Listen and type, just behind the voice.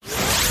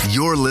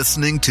You're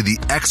listening to the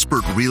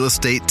Expert Real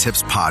Estate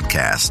Tips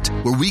Podcast,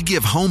 where we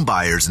give home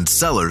buyers and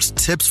sellers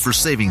tips for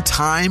saving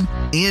time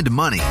and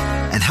money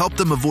and help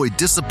them avoid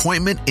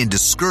disappointment and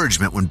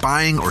discouragement when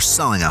buying or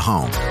selling a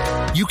home.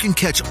 You can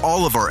catch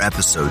all of our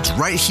episodes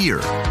right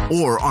here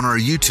or on our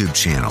YouTube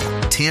channel,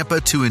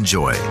 Tampa to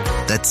Enjoy.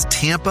 That's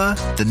Tampa,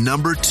 the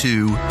number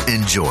 2,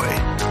 Enjoy.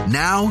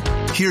 Now,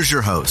 here's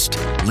your host,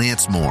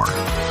 Lance Moore.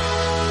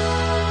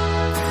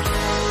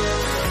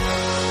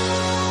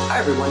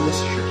 Hi everyone,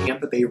 this is your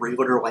Tampa Bay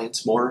Realtor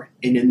Lance Moore,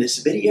 and in this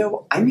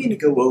video, I'm going to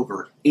go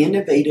over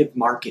innovative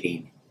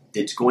marketing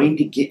that's going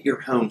to get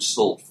your home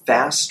sold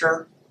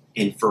faster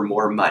and for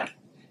more money.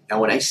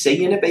 Now, when I say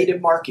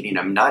innovative marketing,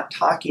 I'm not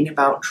talking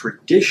about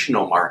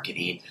traditional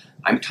marketing.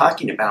 I'm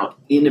talking about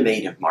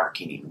innovative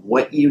marketing,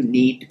 what you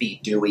need to be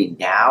doing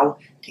now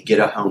to get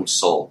a home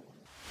sold.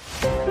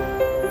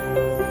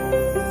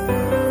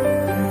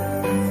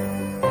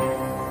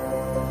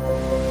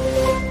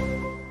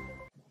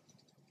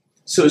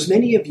 So as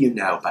many of you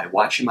know by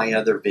watching my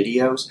other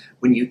videos,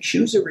 when you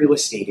choose a real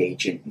estate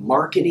agent,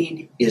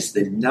 marketing is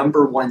the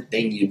number one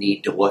thing you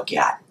need to look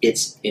at.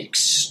 It's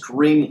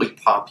extremely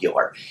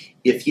popular.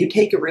 If you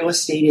take a real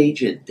estate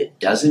agent that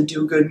doesn't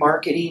do good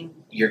marketing,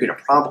 you're going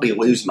to probably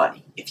lose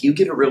money. If you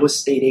get a real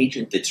estate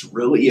agent that's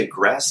really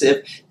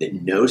aggressive,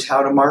 that knows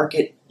how to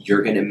market,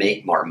 you're going to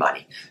make more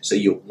money. So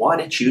you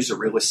want to choose a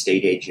real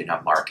estate agent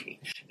on marketing.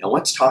 Now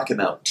let's talk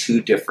about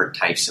two different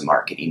types of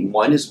marketing.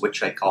 One is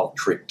which I call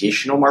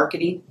traditional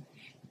marketing.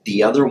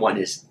 The other one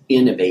is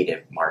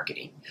innovative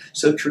marketing.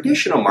 So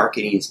traditional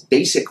marketing is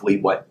basically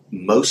what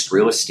most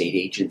real estate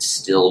agents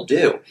still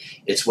do.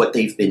 It's what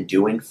they've been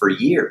doing for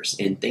years,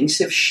 and things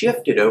have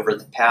shifted over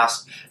the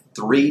past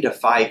 3 to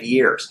 5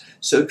 years.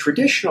 So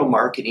traditional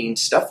marketing,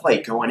 stuff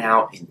like going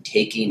out and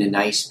taking a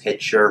nice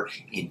picture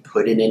and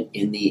putting it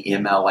in the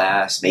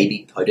MLS,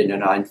 maybe putting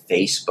it on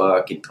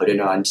Facebook and putting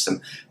it on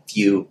some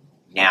few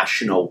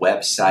national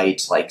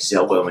websites like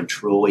Zillow and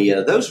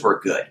Trulia, those were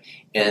good.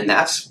 And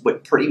that's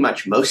what pretty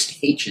much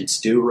most agents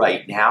do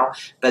right now.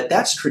 But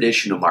that's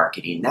traditional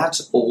marketing.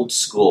 That's old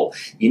school.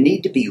 You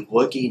need to be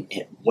looking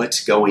at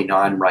what's going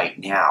on right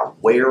now.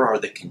 Where are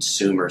the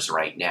consumers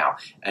right now?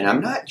 And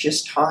I'm not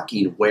just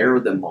talking where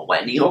are the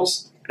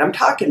millennials, but I'm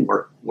talking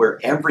where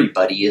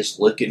everybody is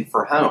looking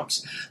for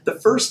homes. The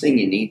first thing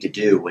you need to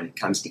do when it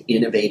comes to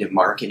innovative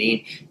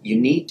marketing, you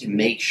need to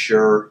make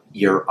sure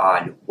you're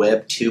on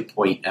Web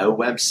 2.0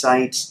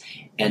 websites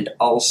and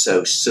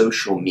also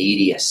social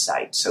media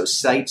sites. So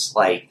sites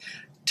like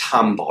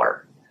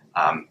Tumblr,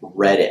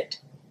 Reddit,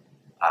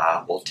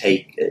 we'll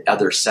take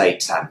other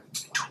sites on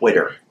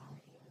Twitter,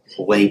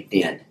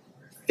 LinkedIn,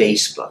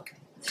 Facebook,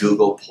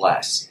 Google+,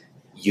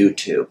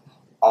 YouTube.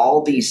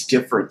 All these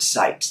different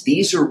sites.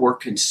 These are where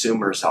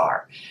consumers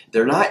are.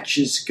 They're not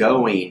just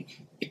going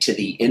to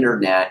the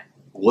internet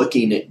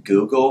looking at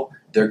Google.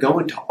 They're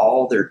going to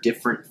all their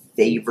different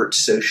favorite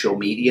social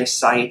media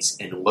sites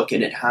and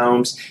looking at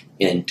homes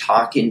and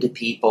talking to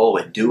people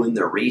and doing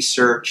their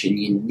research. And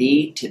you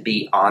need to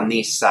be on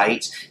these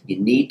sites. You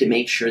need to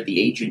make sure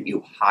the agent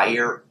you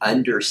hire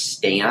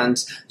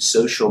understands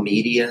social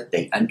media.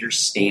 They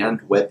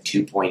understand Web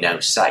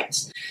 2.0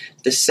 sites.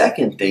 The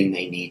second thing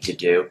they need to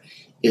do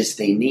is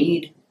they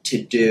need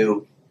to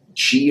do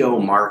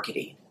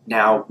geo-marketing.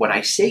 Now, when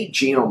I say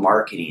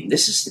geo-marketing,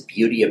 this is the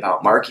beauty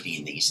about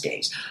marketing these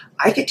days.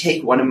 I could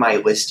take one of my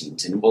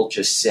listings and we'll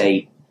just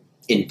say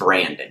in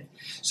Brandon.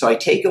 So I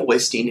take a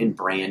listing in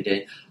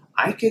Brandon.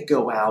 I could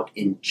go out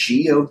and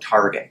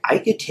geo-target. I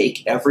could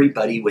take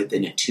everybody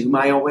within a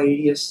 2-mile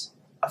radius,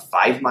 a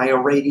 5-mile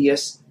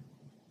radius,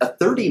 a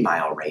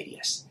 30-mile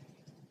radius.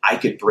 I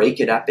could break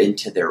it up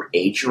into their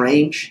age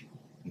range,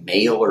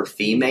 male or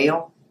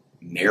female,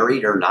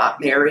 married or not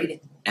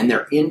married, and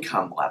their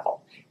income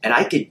level. And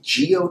I could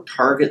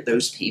geo-target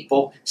those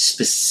people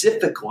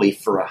specifically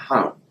for a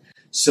home.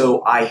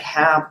 So I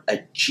have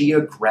a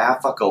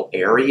geographical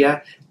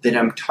area that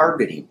I'm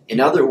targeting. In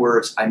other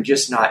words, I'm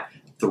just not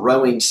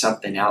throwing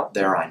something out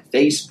there on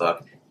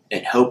Facebook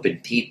and hoping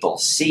people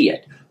see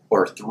it,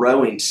 or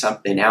throwing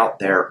something out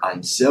there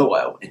on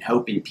Zillow and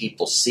hoping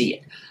people see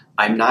it.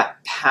 I'm not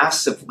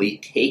passively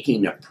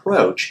taking an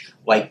approach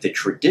like the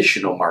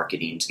traditional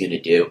marketing is going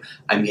to do.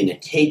 I'm going to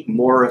take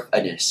more of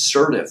an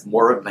assertive,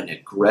 more of an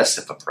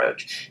aggressive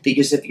approach.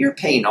 Because if you're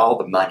paying all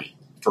the money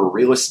for a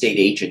real estate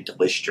agent to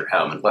list your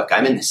home, and look,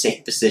 I'm in the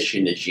same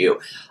position as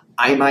you.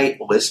 I might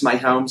list my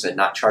homes and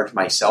not charge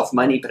myself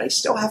money, but I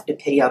still have to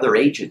pay other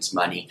agents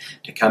money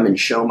to come and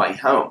show my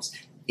homes.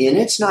 And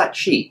it's not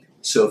cheap.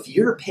 So if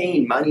you're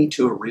paying money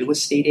to a real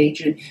estate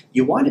agent,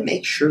 you want to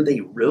make sure they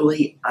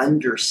really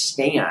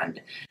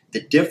understand the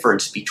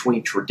difference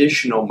between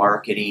traditional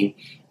marketing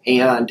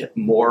and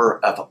more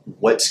of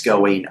what's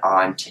going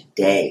on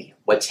today,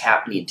 what's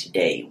happening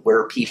today,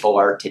 where people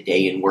are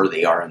today and where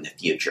they are in the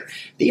future.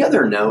 The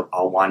other note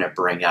I'll want to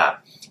bring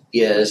up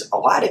is a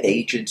lot of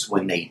agents,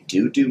 when they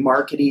do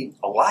marketing,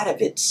 a lot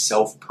of it's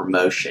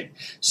self-promotion.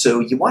 So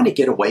you want to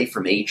get away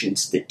from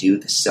agents that do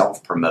the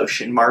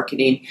self-promotion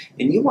marketing,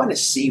 and you want to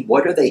see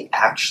what are they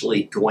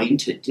actually going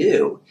to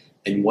do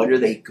And what are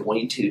they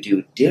going to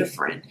do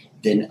different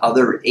than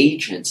other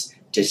agents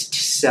just to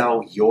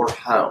sell your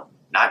home?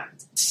 Not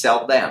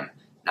sell them,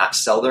 not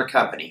sell their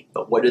company,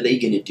 but what are they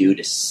going to do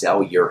to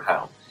sell your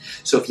home?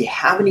 So if you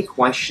have any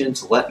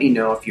questions, let me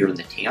know. If you're in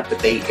the Tampa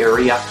Bay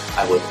area,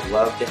 I would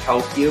love to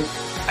help you.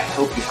 I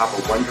hope you have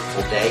a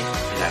wonderful day,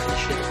 and I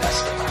wish you the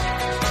best of luck.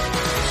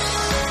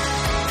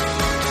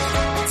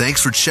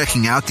 Thanks for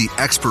checking out the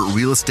Expert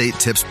Real Estate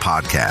Tips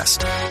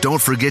podcast.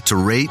 Don't forget to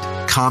rate,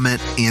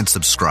 comment, and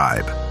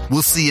subscribe.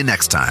 We'll see you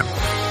next time.